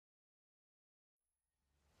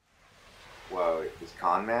Whoa, is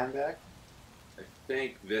Con Man back? I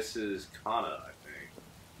think this is Kana, I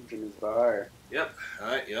think. Jimmy's bar. Yep.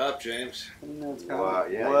 Alright, you up, James? Wow,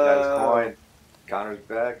 yeah, he got his coin. Connor's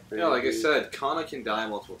back. Yeah, like I said, Kana can die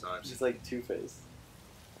multiple times. He's like Two-Face.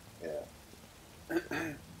 Yeah.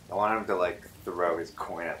 I want him to like throw his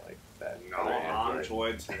coin at like that. No, other android.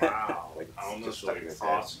 androids. Wow. Like I almost just stuck like in his head,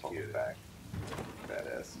 pull prosecuted. it back.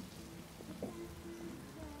 Badass.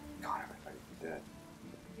 Connor, I thought you'd be dead.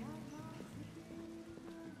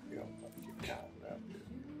 You don't fucking keep Connor around, dude.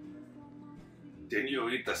 Didn't you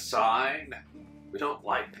read the sign? We don't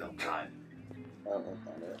like them kind. Oh, I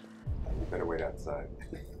found it. You better wait outside.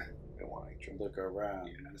 I don't want to eat Look around,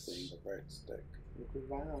 Yes. seeing the bright stick. Look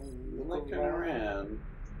around. Looking around.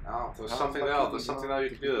 Oh, there's something else. There's something else you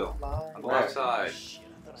can do. On the left side. Is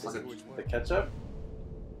it the ketchup?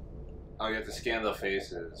 Oh, you have to scan the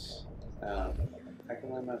faces. How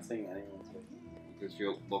come I'm not seeing anyone's face? Because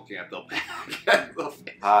you're looking at the back.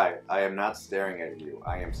 Hi, I am not staring at you.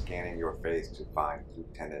 I am scanning your face to find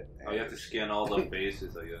Lieutenant. Oh, you have to scan all the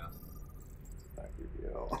faces, I guess. Not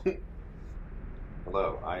reveal.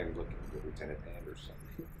 Hello, I am looking for Lieutenant Anderson.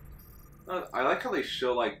 I like how they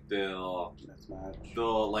show like the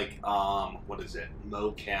Mismatch. like what is it,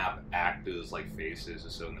 mocap actors like faces or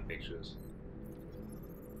so in the pictures.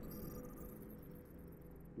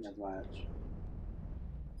 Mismatch.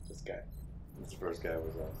 This guy. This first guy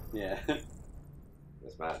was Yeah.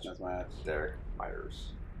 this match. Mismatch. Derek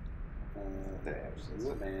Myers. Lieutenant Anderson. Is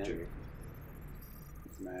it man? Jimmy.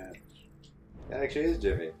 Mismatch. It actually is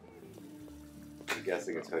Jimmy. I'm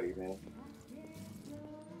guessing it's Hoodie Man.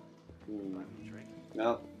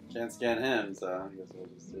 Well, can't scan him, so I guess we'll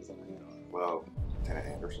just do something else. Whoa, Lieutenant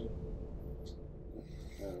Anderson.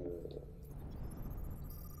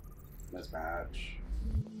 Mismatch.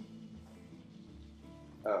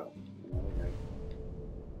 Oh, another guy.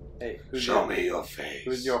 Hey, who's Show me your face.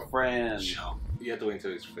 Who's your friend? Show. You have to wait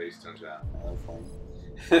until his face turns out. Oh, that's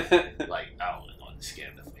fine. Like, I don't want to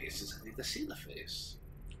scan the faces. I need to see the face.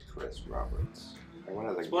 Chris Roberts. He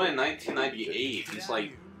was born in 1998. He's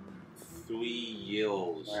like 3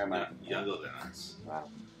 years Where am I? younger than us. Wow.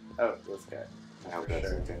 Oh, this guy. I hope For that's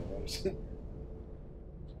sure. Lieutenant Anderson.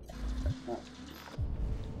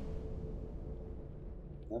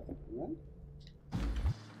 Nothing.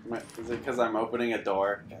 What? Is it because I'm opening a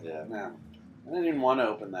door? Yeah. No. I didn't even want to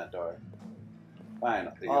open that door. Fine.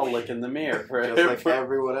 I'll look in the mirror for Just like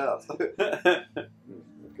everyone else. it.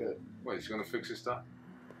 Good. Wait, he's gonna fix his stuff?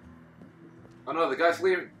 Oh no, the guy's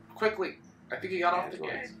leaving. Quickly! I think he got off the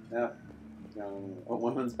gate. A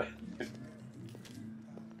woman's bathroom.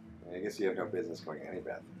 I guess you have no business going any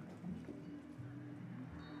bathroom.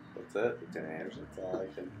 That's it. Lieutenant Anderson. That's all I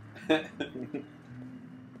can.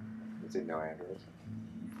 Is it no Anderson?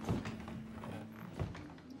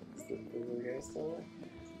 Is the guy still there?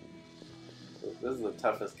 This is the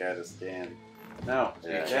toughest guy to scan. No.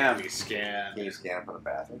 Yeah. Damn. He scanned. Can you scan him for the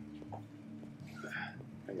bathroom?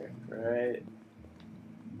 Okay. Right.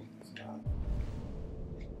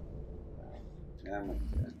 Damn it.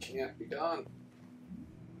 It can't be done.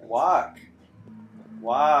 Walk.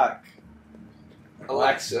 Walk.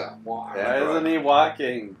 Alexa, why? Yeah. Why isn't he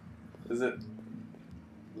walking? Is it?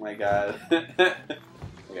 Oh my god.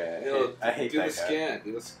 Okay, I hate do that the guy. scan.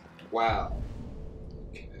 Do this. Wow.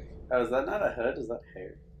 Okay. Oh, is that not a hood? Is that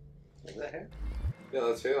hair? Is that him? Yeah,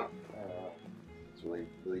 that's him. It's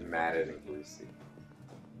really matted and greasy.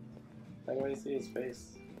 How do I see his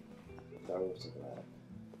face? That was something else.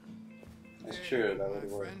 That's true, that would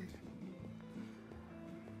work.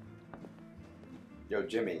 Yo,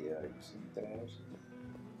 Jimmy, you seen Lieutenant Anderson?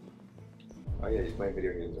 Oh yeah, he's playing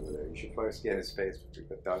video games over there. You should probably scan his face with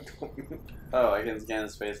the dog told me. Oh, I can scan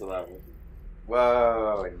his face without looking.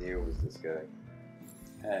 Whoa, I knew it was this guy.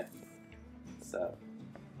 Hey. So.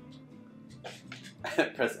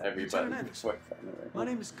 Press every Lieutenant button Anderson. before I find it. My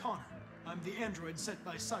name is Connor. I'm the android sent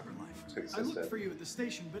by CyberLife. I looked for you at the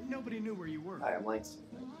station, but nobody knew where you were. Hi, I'm Langston.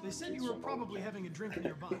 They said you were probably having a drink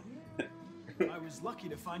nearby. I was lucky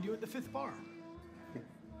to find you at the 5th bar.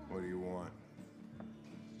 What do you want?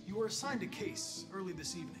 You were assigned a case early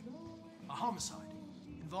this evening. A homicide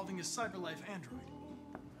involving a CyberLife android.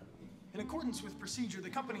 In accordance with procedure, the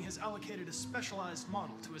company has allocated a specialized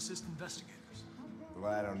model to assist investigators.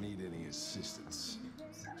 Well, I don't need any assistance.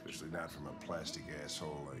 Especially not from a plastic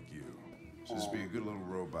asshole like you. So just be a good little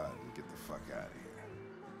robot and get the fuck out of here.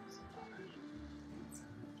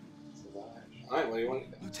 Alright, what do you want?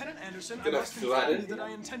 Lieutenant Anderson, I Gonna must fill that inform in? you that I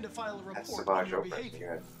intend to file a That's report on Savage your Oprah. You behavior.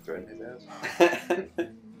 had threatened his ass.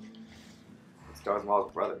 It's Darth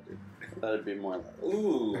Maul's brother, dude. That'd be more like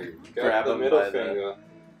Ooh, Grab got the him middle by the- finger.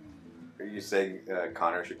 Are you saying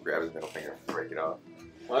Connor should grab his middle finger and break it off?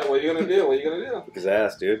 What are you gonna do? What are you gonna do? Kick his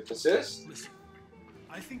ass, dude. Assist? Listen,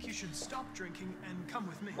 I think you should stop drinking and come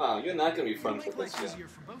with me. Wow, you're not gonna be It'll friends make with this life guy. easier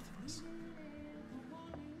for both of us.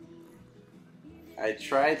 I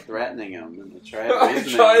tried threatening him and I tried I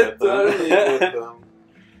reasoning tried with him. threatening with them.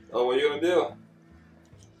 Oh, what are you gonna do?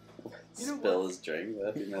 You know Spill what? his drink.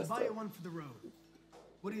 That'd be I'll messed buy up. you one for the road.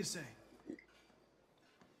 What do you say?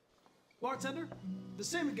 Bartender, the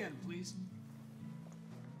same again, please.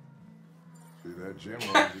 See that, Jim?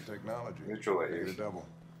 What is your technology? Neutral at Get a you. double.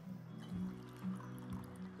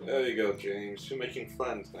 There you go, James. You're making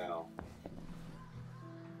friends now.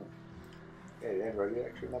 Hey, Android, you're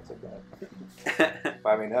actually not so bad.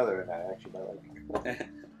 Buy me another, and I actually might like it.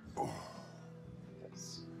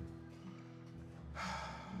 Yes.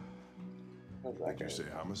 How's that Did you guy? say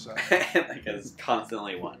homicide? Like I was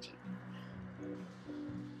constantly watching.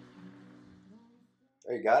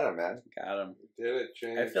 Oh, you got him, man. Got him. You did it,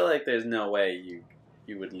 James. I feel like there's no way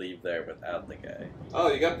you would leave there without the guy.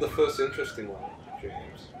 Oh, you got the first interesting one,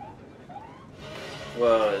 James.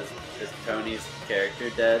 Whoa, is Tony's character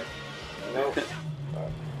dead? No.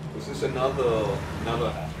 This is another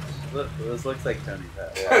house. Look, this looks like Tony's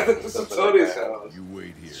house. Yeah, This is something Tony's like that. house. You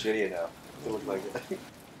wait It's here. shitty enough. It looks like it.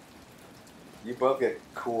 You both get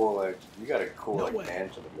cool, like, you got a cool, No like, way.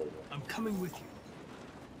 mansion to live in. I'm coming with you.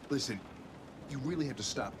 Listen, you really have to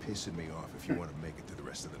stop pissing me off if you want to make it to the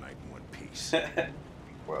rest of the night in one piece.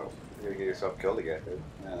 Well, you're gonna get yourself killed again, dude.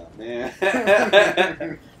 Oh, man.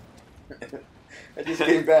 I just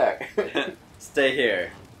came back. Stay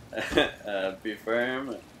here. Be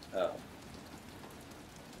firm. Oh.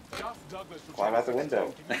 Climb out the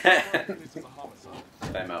window.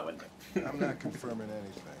 Climb out window. I'm not confirming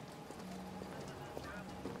anything.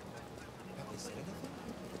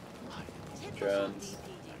 Drones.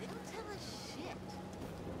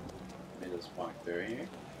 Let me just walk through here.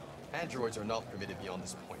 Androids are not permitted beyond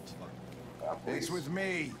this point. It's with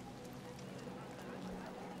me.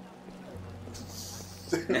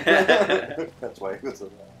 That's why he was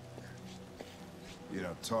alive. You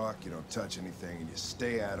don't talk, you don't touch anything, and you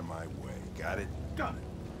stay out of my way. Got it? Got it.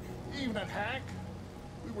 Evening, Hank.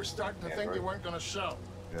 We were starting to Yeah, think right. you weren't going to show.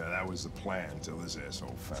 Yeah, that was the plan until this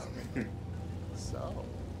asshole found me. So,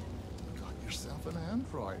 you got yourself an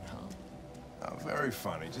android, huh? Oh, very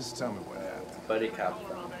funny. Just tell me what happened. Buddy cop.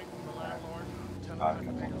 Around 8 from the landlord. Tenant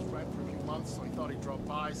hadn't paid his rent for a few months, so he thought he'd drop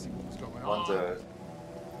by, see what was going One's on. a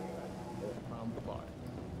Found the body.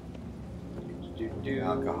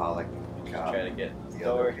 alcoholic cop. Try to get in the The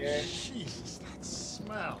door other- here. Jesus, that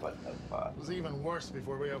smell. What the fuck? It was even worse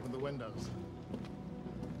before we opened the windows.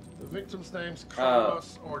 The victim's name's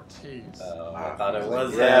Carlos Ortiz. Oh, I thought it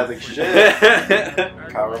was Yeah, him. the shit.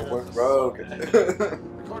 Aggravated Carl went as rogue.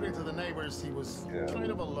 According to the neighbors, he was Yeah.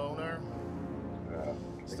 kind of a loner.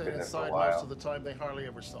 They Stayed couldn't have for a inside while. most of the time. They hardly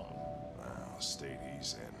ever saw him. Well, state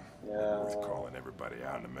he's in. Yeah. Worth calling everybody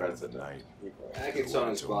out in the middle of the night. I think it's on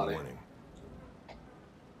his Until body. morning.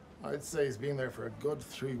 I'd say he's been there for a good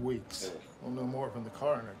 3 weeks. We'll know more when the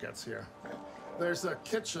coroner gets here. There's a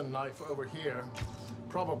kitchen knife over here.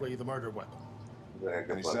 Probably the murder weapon.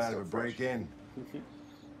 Any sign of a break-in?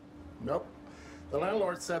 Nope. The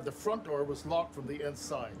landlord said the front door was locked from the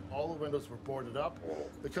inside. All the windows were boarded up.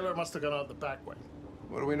 The killer must have gone out the back way.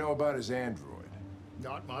 What do we know about his android?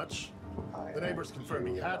 Not much. The neighbors confirmed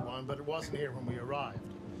he had one, but it wasn't here when we arrived.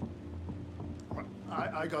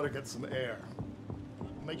 I gotta get some air.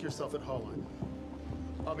 Make yourself at home.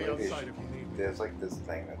 I'll be outside if you need me. There's like this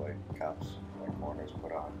thing that like cops, like coroners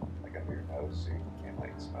put on, like under your nose, so you can't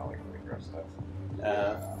like smell like really gross stuff.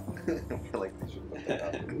 I feel like they should put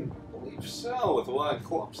that on. I believe so, with a lot of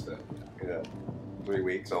corpse there. Yeah. 3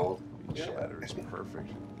 weeks old. Each letter is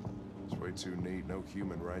perfect. It's way too neat. No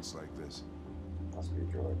human rights like this. Must be a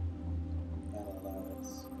droid. I don't know.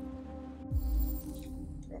 It's...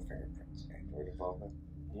 No fingerprints. Android involvement.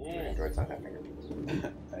 Mm. Androids don't have fingerprints.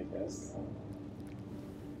 I guess.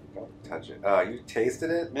 Don't touch it. You tasted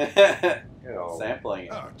it? You know. Sampling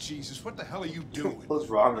it. Oh, Jesus, what the hell are you doing? What's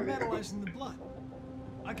wrong I'm with you? analyzing the blood.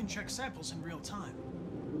 I can check samples in real time.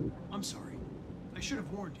 I'm sorry. I should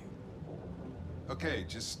have warned you. Okay,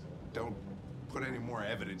 just don't put any more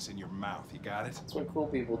evidence in your mouth. You got it? That's what cool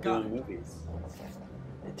people do Got in it. movies.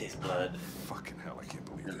 It tastes blood. Fucking hell, I can't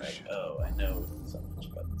believe And this like, shit. oh, I know so much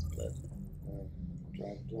about this blood.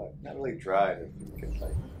 Dried blood. Not really dried if you can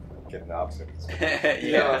like get an opposite.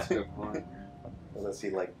 Yeah, that's a good point. Unless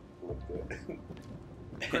he like licked it.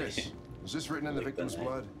 Chris, was this written in the Lick victim's the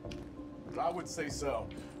blood? I would say so.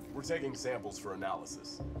 We're taking samples for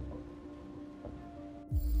analysis.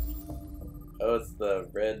 Oh, it's the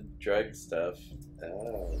red drug stuff.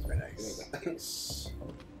 Oh, very nice. Victim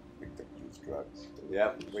use drugs.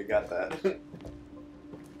 Yep, we got that.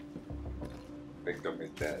 Victim is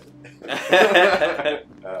dead.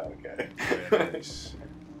 Oh, okay. Yeah, nice.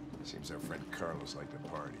 Seems our friend Carlos liked the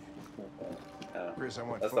party. Chris, I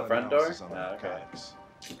want That's full the front door? analysis on the Oh, okay. narcotics.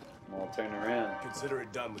 I'll turn around. Consider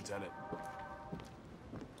it done, Lieutenant.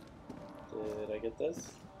 Did I get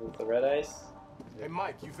this? With the red ice? Hey,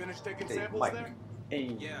 Mike, you finished taking Hey, samples Mike. there?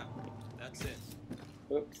 Hey. Yeah, that's it.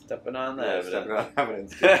 Oops, stepping on the Yeah, stepping on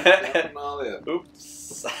evidence. Stepping on it.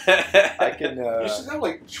 Oops. I can, You should have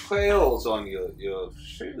like trails on your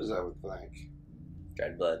shoes, I would think.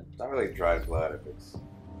 Dried blood. It's not really dried blood if it's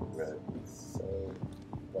red. So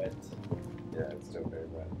wet. Yeah, it's still very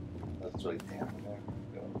red. That's really damp in there.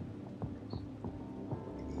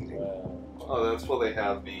 Eating. Wow. Oh, that's where they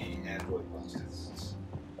have the android busters.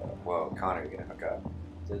 Whoa, Connor, you gonna hook up?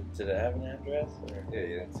 Did it have an address? Or? Yeah,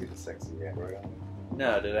 you didn't see the sexy android on it?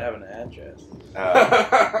 No, did it have an address?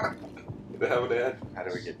 They have an ad. How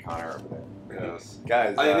do we get Connor over there? Yes.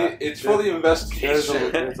 Guys, It's for the there's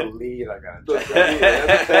investigation. there's a lead I gotta Look, check.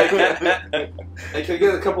 I can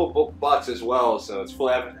get a couple of bucks as well, so it's full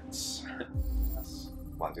evidence.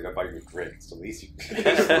 Come on, dude, I bought you a drink. It's the least you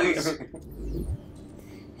Yes, please.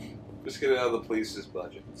 Just get it out of the police's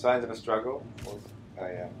budget. Signs of a struggle? Oh,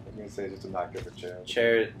 yeah. I'm gonna say just to knock over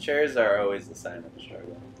chairs. Chairs are always the sign of a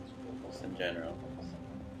struggle. Just in general.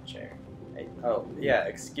 Chair. Hey. Oh, yeah,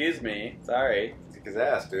 excuse me. Sorry. Kick his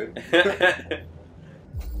ass, dude.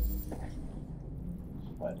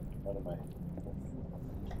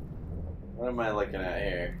 What am I looking at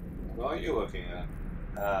here? What are you looking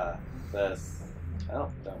at? This. I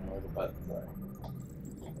don't know where the buttons are.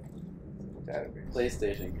 Database.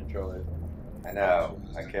 PlayStation controller. I know.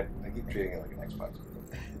 I keep treating it like an Xbox.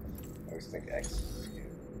 I always think X.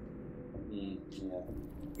 Yeah.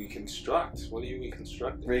 Reconstruct. What are you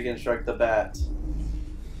reconstructing? Reconstruct the bat.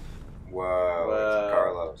 Whoa, Whoa. it's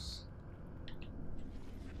Carlos.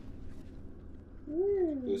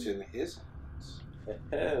 Who's in his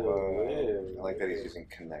hands? Whoa. I like that he's using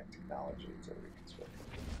Kinect technology to reconstruct.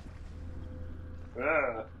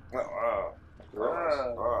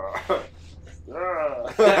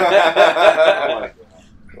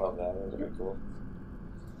 Love that. That would be cool.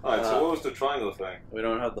 Alright, so what was the triangle thing? We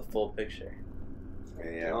don't have the full picture.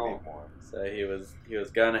 Yeah, No. we need more. So he was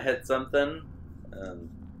gonna hit something, and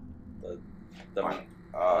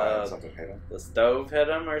Something hit him. the stove hit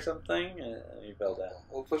him or something, and he fell down.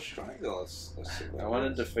 Well, push triangle. Let's see. I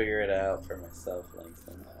wanted to figure it out for myself,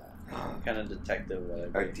 Langston. Kind of detective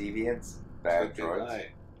vibe. Are deviants bad droids? Right.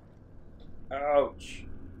 Ouch!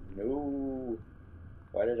 No.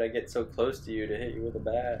 Why did I get so close to you to hit you with a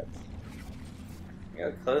bat? Look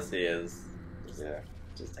how close he is. Yeah.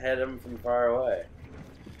 Just hit him from far away.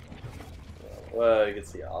 Whoa, you can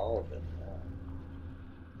see all of it.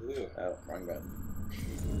 Ew. Oh, wrong button.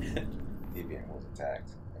 Deviant was attacked.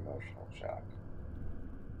 Emotional shock.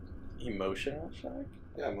 Emotional shock?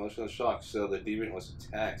 Yeah, emotional shock. So the deviant was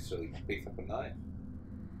attacked, so he picked up a knife.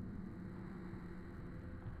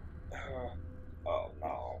 Oh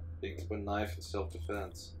no. Picked up a knife in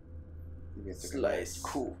self-defense. Slice.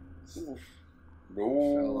 Cool. Fell No.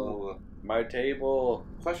 over. My table.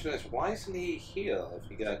 Question is, why isn't he here if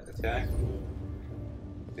he got attacked?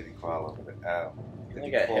 Did he crawl over the Oh. I Did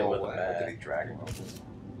think he I hit crawl with a away, or bat. did he drag him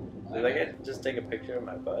over? Did I just take a picture of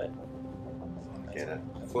my butt? Get it?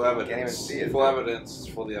 For evidence. Can't even see it. For evidence.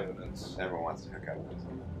 For the evidence. Everyone wants to hook up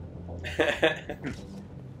with this.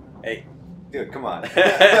 Hey. Dude, come on.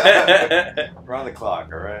 We're on the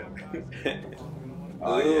clock, alright?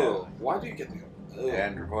 Oh, Ew. Why do you get the... yeah.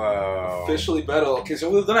 And, whoa. Officially better. Okay, so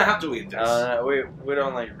we're gonna have to read this. We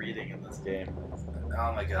don't like reading in this game.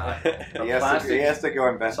 Oh my god. He has to go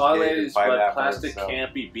investigate Solid and is find but out for plastic himself.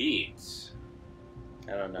 can't be beat.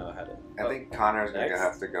 I don't know how to. I think Connor's going to Next.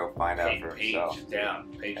 have to go find out for himself. Page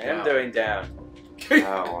down. Page I down. am doing down.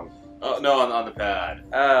 Oh, Oh, no, on the pad.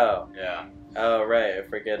 Oh. Yeah. Oh, right. I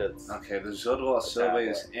forget it's. Okay, the Zodwall survey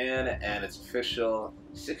is tablet. in, and it's official.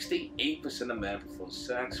 68% of men prefer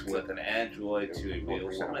sex with an android to a real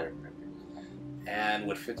woman. And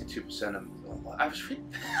with 52% of... I was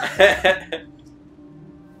reading...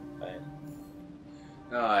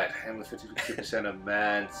 Alright, and with 52% of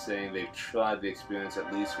men saying they've tried the experience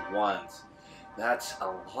at least once. That's a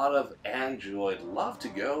lot of android love to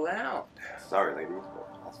go out. Sorry, ladies,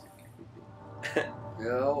 but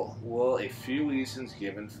Well, a few reasons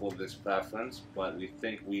given for this preference, but we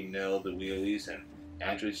think we know the real reason.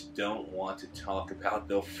 Androids don't want to talk about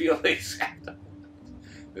their feelings.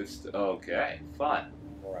 It's okay, fun.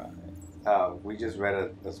 Right. we just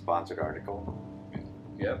read a sponsored article.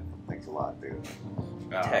 Yep. Thanks a lot, dude.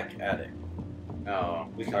 Tech addict. Oh,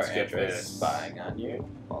 we can Or skip Android this. spying on you.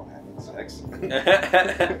 While having sex.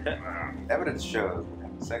 Yeah, Evidence shows we're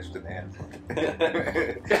having sex with an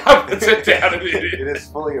android. Sit down and eat It it. is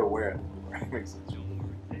fully aware that we're having sex.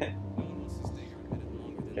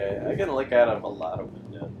 okay, I can look out of a lot of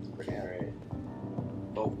windows. It's pretty great.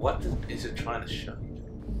 But what is it trying to show you?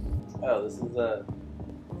 Oh, this is a.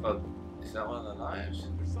 Is that one of the knives?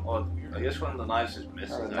 Oh, I guess one of the knives is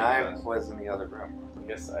missing. The I knife guess. was in the other room. I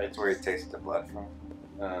guess I That's where he tasted the blood from.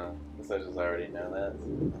 guess I just already know that.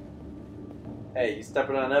 Hey, you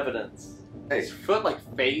stepping on evidence. Hey, His foot like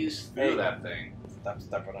phased through Hey. that thing. Stop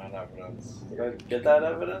stepping on evidence. Did I get that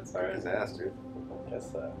evidence already? his ass, dude.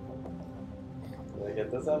 Guess so. Did I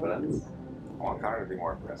get this evidence? I want Connor to be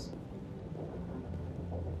more aggressive.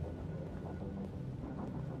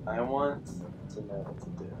 I want to know what to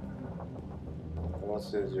do. What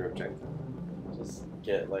is your objective? Just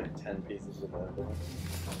get like 10 pieces of evidence.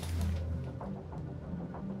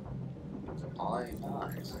 All your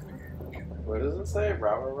knives. What does it say?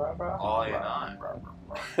 Rara rara? All your knives.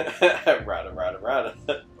 Rada rada rada.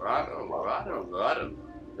 Rado.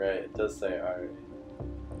 Right, it does say already.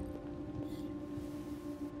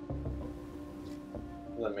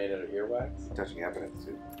 Is that made out of earwax? Touching evidence,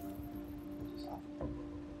 dude.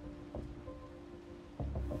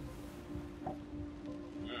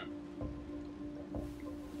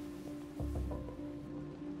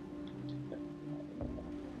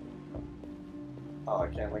 Oh, I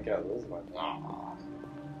can't look out this one. Aw.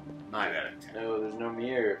 9 out of 10. No, there's no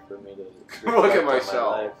mirror for me to Look reflect at on my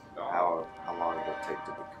myself. life. How long it'll take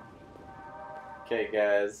to become. Okay,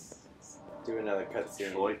 guys, let's do another cutscene.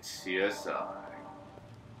 Detroit CSI.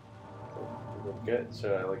 Look good.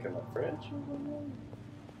 Should I look in the fridge?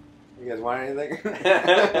 You guys want anything?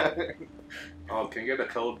 Oh, can you get a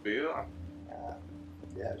cold beer?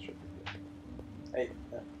 Yeah, sure. Hey,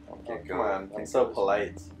 Can't come go- on, I'm can't so go-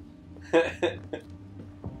 polite.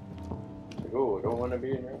 Oh, I don't want to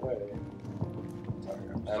be in your way.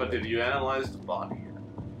 So did you analyze the body?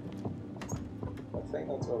 I think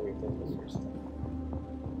that's what we did the first time.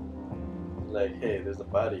 Like, hey, there's a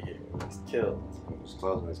body here. It's killed. Just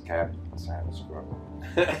closing his cabinet inside the scrub.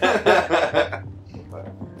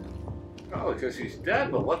 But Oh, because he's dead,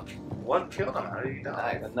 but what killed him? How did he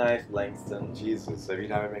die? The knife, Langston. Jesus, have you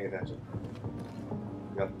not been paying attention?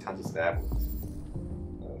 We got tons of stab wounds.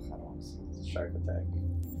 I don't want to see It's a shark attack.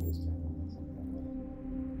 this.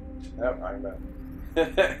 Oh, I'm back. Look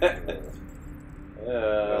at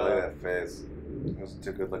that face. It was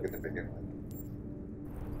too good looking to begin with.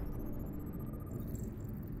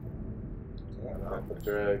 Got the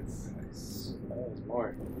drugs. Nice. Oh, there's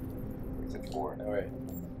more. It's at 4. Oh, wait.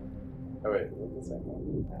 Oh, wait, look the same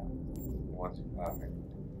one. Once, okay.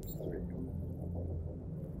 It's 3.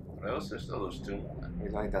 What else? There's still those 2 more.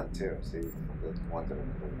 He's only done 2. See, the ones that are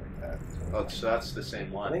like that. Oh, so that's the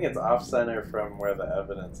same I one. think it's off center from where the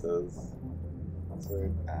evidence is. That's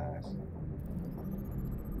weird. I see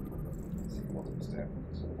multiple stab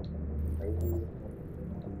wounds.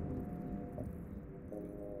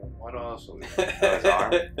 What else? Oh, his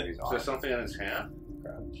arm? His Is arm. there something in his hand?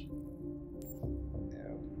 Crouch.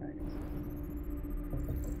 Yeah, okay.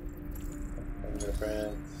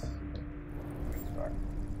 Fingerprints.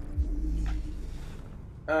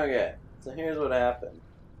 Okay, so here's what happened.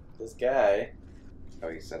 This guy Oh,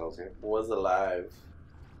 he settles here. was alive.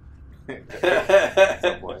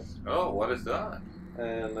 Some point. Oh, what is that?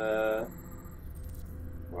 And,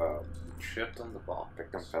 Well, Tripped on the ball.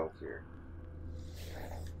 victim fell here.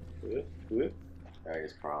 whoop, whoop. Now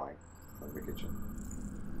he's crawling from the kitchen.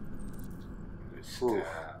 Oof.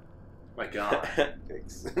 My God.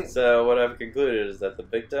 Takes. So what I've concluded is that the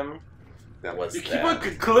victim That was You keep on stabbed.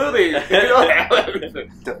 concluding. You don't have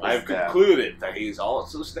anything. That was I've stabbed. concluded that he's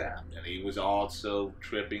also stabbed, and he was also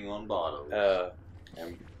tripping on bottles. And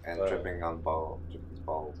Wow. tripping his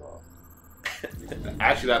balls off.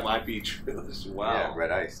 Actually, that might be true as well. Yeah,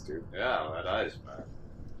 red ice, dude. Yeah, red ice, man.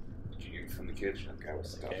 Came from the kitchen. Guy was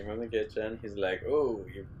stuffed. Came in the kitchen. He's like, "Oh,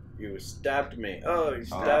 you stabbed me. Oh, you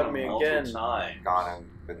stabbed me Multiple again. times. Gone and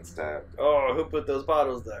been stabbed. Oh, who put those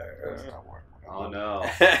bottles there?" That's not working. Oh no.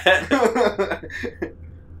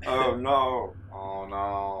 Oh no. Oh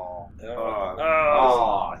no.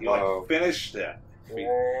 Oh, he Oh. like finished it. The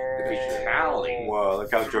fatality. Whoa,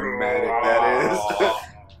 look how dramatic that is.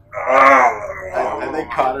 I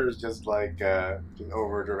think Connor's just like just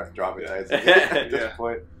over dramatizing it at this Yeah.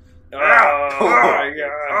 point. Oh my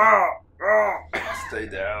god. Stay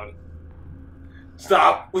down.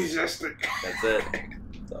 Stop resisting. That's it.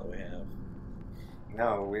 That's all we have.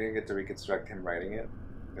 No, we didn't get to reconstruct him writing it.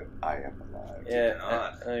 But I am alive.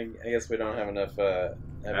 Yeah, I guess we don't have enough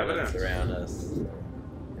evidence around us.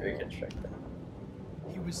 We can check that.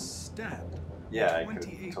 He was stabbed Yeah, I could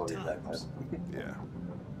 28 have told you that. times. Yeah.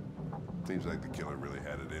 Seems like the killer really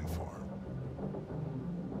had it in for him.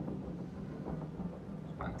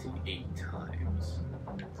 28 times.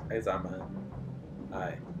 Hey, Zama.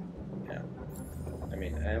 I am. I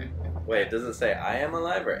mean, am? Wait, does it say I am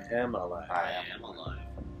alive or am alive? I am alive.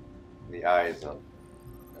 The eyes up.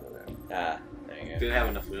 Over there. Ah, there you Didn't have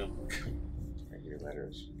enough room. Regular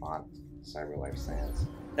letters, font, CyberLife Sans.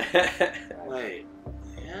 go. Wait.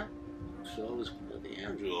 Yeah? So it was the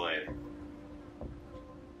android.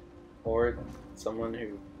 Or someone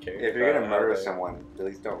who cares. If you're gonna about murder how someone, at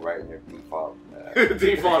least don't write in your default.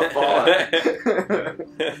 Default font.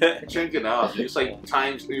 Drink it up. Use like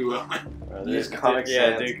Times New Roman. Use Comic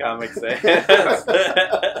Yeah, Sans. do Comic Sans.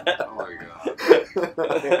 Oh my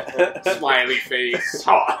god. Smiley face.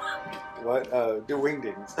 Oh What? Do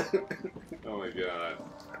wingdings. my god.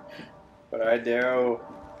 But I do.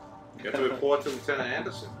 You have to report to Lieutenant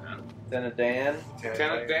Anderson, man. Lieutenant Dan.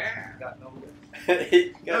 Lieutenant Dan.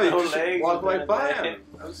 He got No, you no just legs. walked right Lieutenant by Dan. him.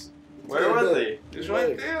 Where was he? He was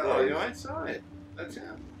right there. Oh, you're right side. That's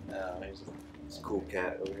him. No, he's just It's a cool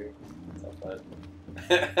cat over here. so fun.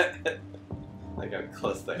 Like how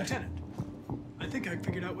close they are. Lieutenant, I think I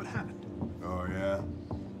figured out what happened. Oh, yeah?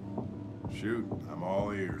 Shoot, I'm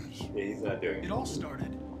all ears. Yeah, he's not doing It it. all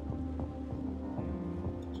started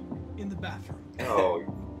in the bathroom. Oh,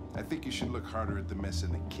 I think you should look harder at the mess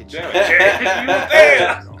in the kitchen. Damn it, James, you were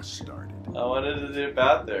there. It all started. I wanted to do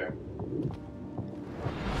bathroom.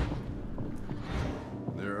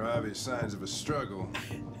 There are obvious signs of a struggle.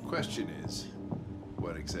 Question is,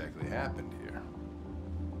 what exactly happened here?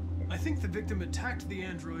 I think the victim attacked the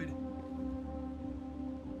android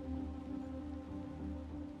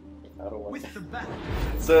I don't want with the bat.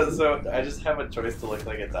 So I just have a choice to look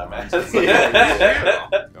like a dumbass.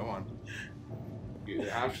 Yeah, Go on. you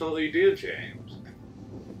absolutely do, James.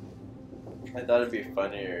 I thought it'd be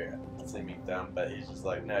funnier seeming dumb, but he's just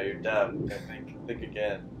like, no, you're dumb. Think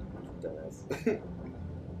again. dumbass.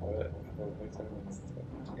 What?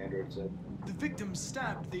 Android said. The victim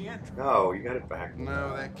stabbed the android. No, you got it back.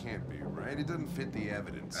 No, that can't be right. It doesn't fit the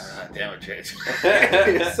evidence. Damn it, James.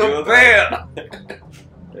 You're so bad.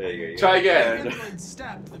 There you go. Try The again. android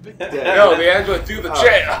stabbed the victim. Yeah. No, the android through the Oh.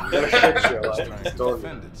 chair. Just trying to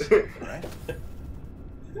defend itself, right?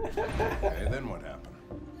 Okay, then what happened?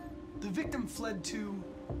 The victim fled to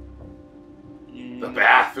The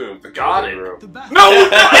bathroom, the garden. the bathroom. No!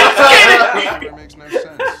 That makes no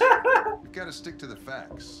sense. You gotta stick to the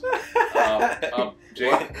facts.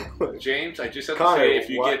 James, I just have to Connor, say, if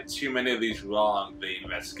you what? get too many of these wrong, the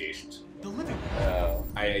investigations. The living room. Oh,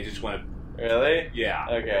 I just want to. really? Yeah.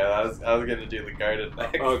 Okay, I was gonna do the garden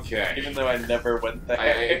next. Okay. Even though I never went there.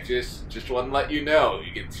 I just want to let you know,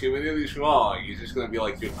 you get too many of these wrong, you're just gonna be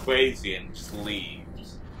like you're crazy and just leave.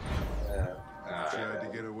 Tried to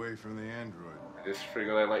get away from the android. I just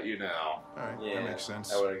figured I'd let you know. Alright, Yeah, that makes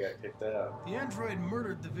sense. I would have got kicked out. The android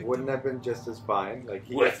murdered the victim Wouldn't that have been just as fine? Like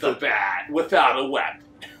he With gets the to- bat, without a weapon.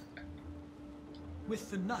 with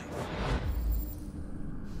the knife.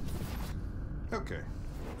 Okay.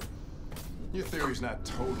 Your theory's not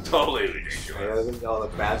totally. Totally Yeah, ridiculous. look at all the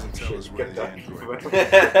bats and Tell shit us you where kept the on. android What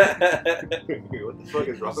the fuck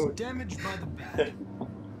is It wrong was with damaged by the bat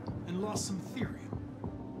and lost some therium.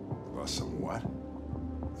 Lost some what?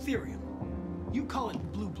 Therium. You call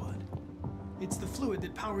it blue blood. It's the fluid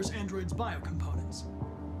that powers androids' biocomponents.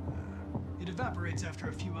 It evaporates after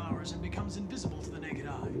a few hours and becomes invisible to the naked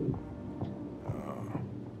eye. Oh.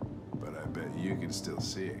 But I bet you can still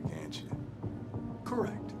see it, can't you?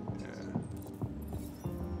 Correct. Yeah.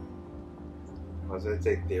 I was gonna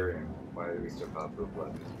say therium. Why do we still call it blue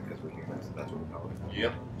blood? Just because we're humans. That's what we call it.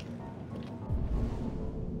 Yep.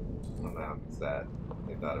 I don't know how it's that.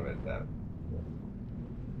 They thought of it that.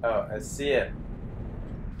 Oh, I see it.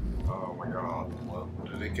 Oh my god. Well,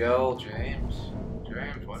 where did it go, James?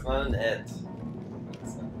 James, what? It's not an it.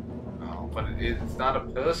 No, but it's not a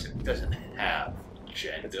person. It doesn't have It's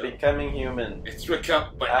gender. becoming human. It's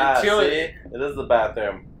become, but Ah, until see? it, It is the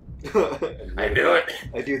bathroom. I knew it.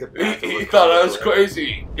 I do the. He thought I was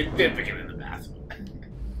crazy. It did begin in the bathroom.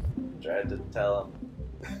 Tried to tell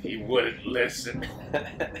him. He wouldn't listen.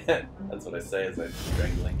 That's what I say as I'm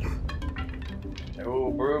strangling.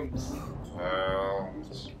 Oh, brooms.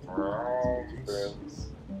 Brooms.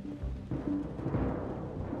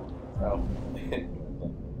 Oh.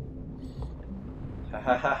 Ha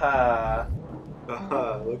ha ha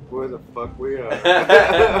ha. Look where the fuck we are.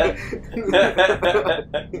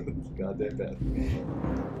 Goddamn bad.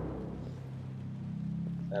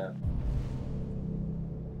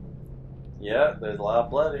 Yeah, there's a lot of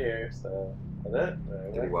blood here, so. Is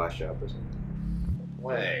it? Did he wash up or something?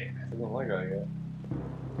 Wait. Doesn't look like it.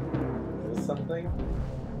 Is this something?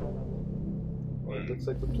 Well, it looks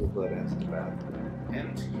like the blue blood has the bathroom.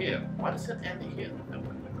 End here. Why does it end here?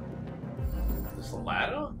 This a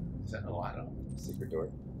ladder? Is that a ladder? Secret door.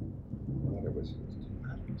 Ladder was used.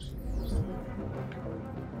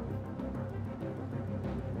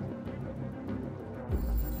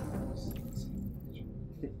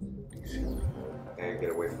 And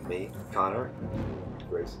get away from me, Connor,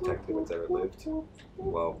 greatest detective that's ever lived.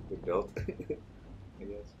 Well, we built, I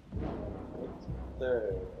guess.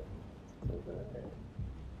 There.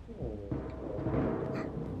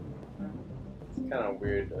 It's kind of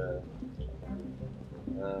weird.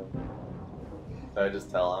 Should I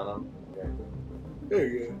just tell on him? There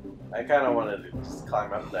you I kind of wanted to just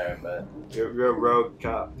climb up there, but go. You're a rogue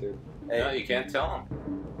cop, dude. hey, No, you can't tell him.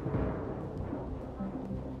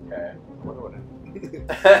 okay. What would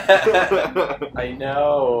I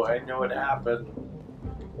know what happened.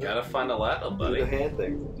 Gotta find a ladder, Do the buddy. hand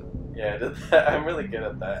thing. Yeah, I did that. I'm really good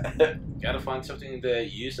at that. Gotta find something to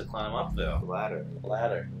use to climb up there. The ladder.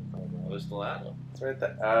 Ladder. Where's the ladder? It's right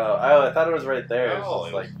there. Oh, I thought it was right there. It's No,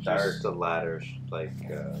 just it like was dark. Just a ladder, like,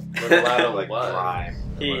 Where the ladder like was. grime.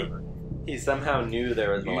 or He- whatever. He somehow knew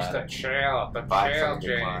there was a Use ladder. the chair, the Find chair, something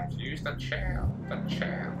to climb. James. Use the chair, the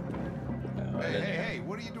chair. Oh, I Hey, didn't- hey, hey,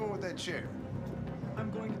 what are you doing with that chair?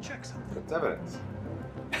 I'm going to check something. It's evidence.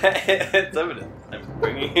 It's evident. I'm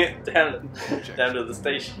bringing it down to the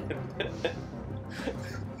station.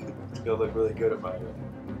 You'll look really good about it.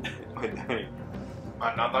 My night.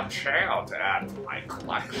 Another chair to add to my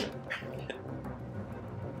collection.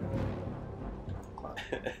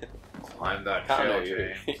 Climb that Connor,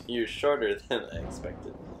 chair, James. you're shorter than I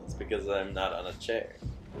expected. It's because I'm not on a chair.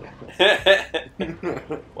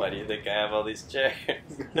 Why do you think I have all these chairs?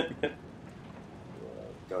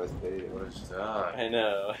 Darth Vader. What is that? I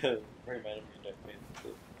know. Reminded me of Darth Vader.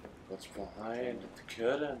 What's behind the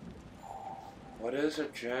curtain? What is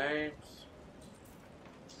it, James?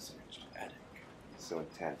 So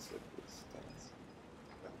intense with this dance.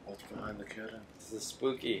 What's behind the curtain? This is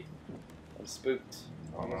spooky. I'm spooked.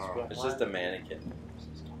 Oh no. It's just a mannequin.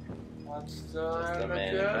 What's Just behind a the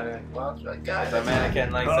mannequin. curtain? What's the guy? It's a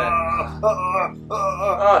mannequin like that.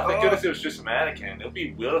 Oh, thank goodness it was just a mannequin. It would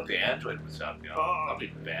be weird if the android was up, you know. That'd be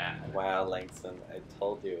bad. Wow, Langston, I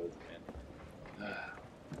told you it was a mannequin.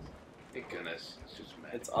 Thank goodness. It's just a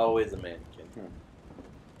mannequin. It's always a mannequin.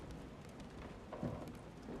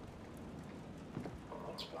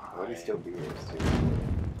 What's behind? What do you still be here, too?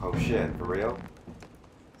 Oh shit, for real?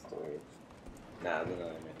 Still here. Nah, it's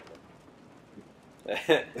another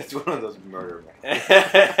It's one of those murder men. Oh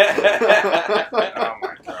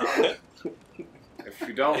my god. If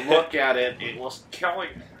you don't look at it, it will kill you.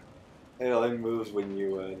 It only moves when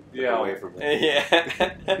you look Yeah. away from it. Yeah.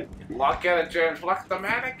 Look at it, James. Look at the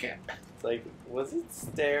mannequin. It's like, was it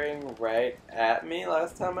staring right at me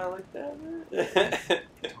last time I looked at it?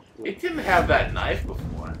 It didn't have that knife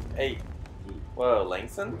before. Hey, whoa,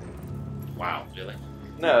 Langston? Wow, really?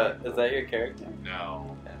 No, is that your character?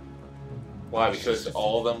 No. Why? Because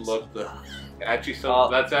all of them look the. Actually, so All-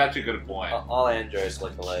 that's actually a good point. All androids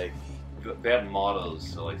look alike. They have models,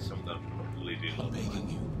 so like some of them really do look alike. Begging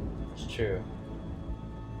you, It's true.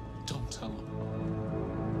 don't tell him.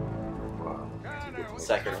 Wow.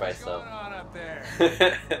 Sacrifice self.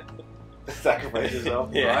 Sacrifice yourself?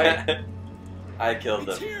 Yeah. I killed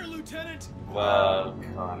It's him. here, Lieutenant. Wow.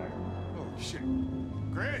 Connor. Oh, shit.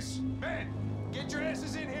 Chris, Ben, get your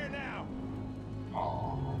asses in here now.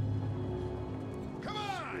 Aww. Come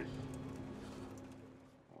on.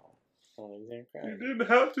 Oh, he's gonna cry. You didn't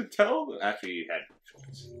have to tell them. Actually, you had a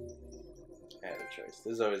choice. I had a choice.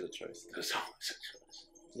 There's always a choice. There's always a choice.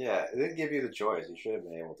 Yeah, it didn't give you the choice. You should have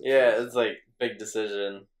been able to. Yeah, choose. it's like big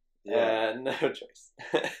decision. Yeah. No choice.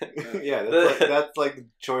 Yeah, that's like the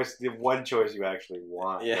choice, the one choice you actually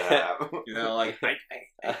want Yeah. to have. You know, like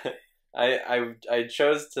I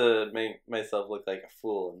chose to make myself look like a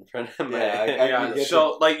fool in front of my. Yeah, yeah. get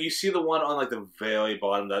So like you see the one on like the very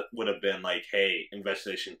bottom that would have been like, hey,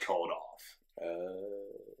 investigation called off.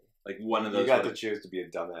 Like one of those. You got to would've- choose to be a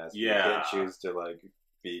dumbass. Yeah. You can't choose to like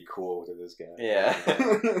be cool to this guy. Yeah.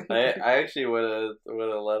 I actually would have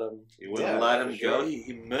let him. You wouldn't Yeah, let him for go. sure.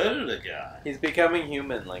 He murdered a guy. He's becoming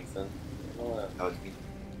human, Langston. That was me.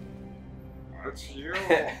 That's you.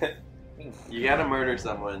 You gotta murder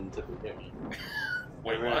someone to be human.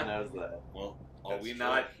 Wait, Everyone what? knows that. Well, are That's we true.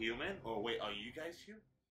 not human? Or wait, are you guys human?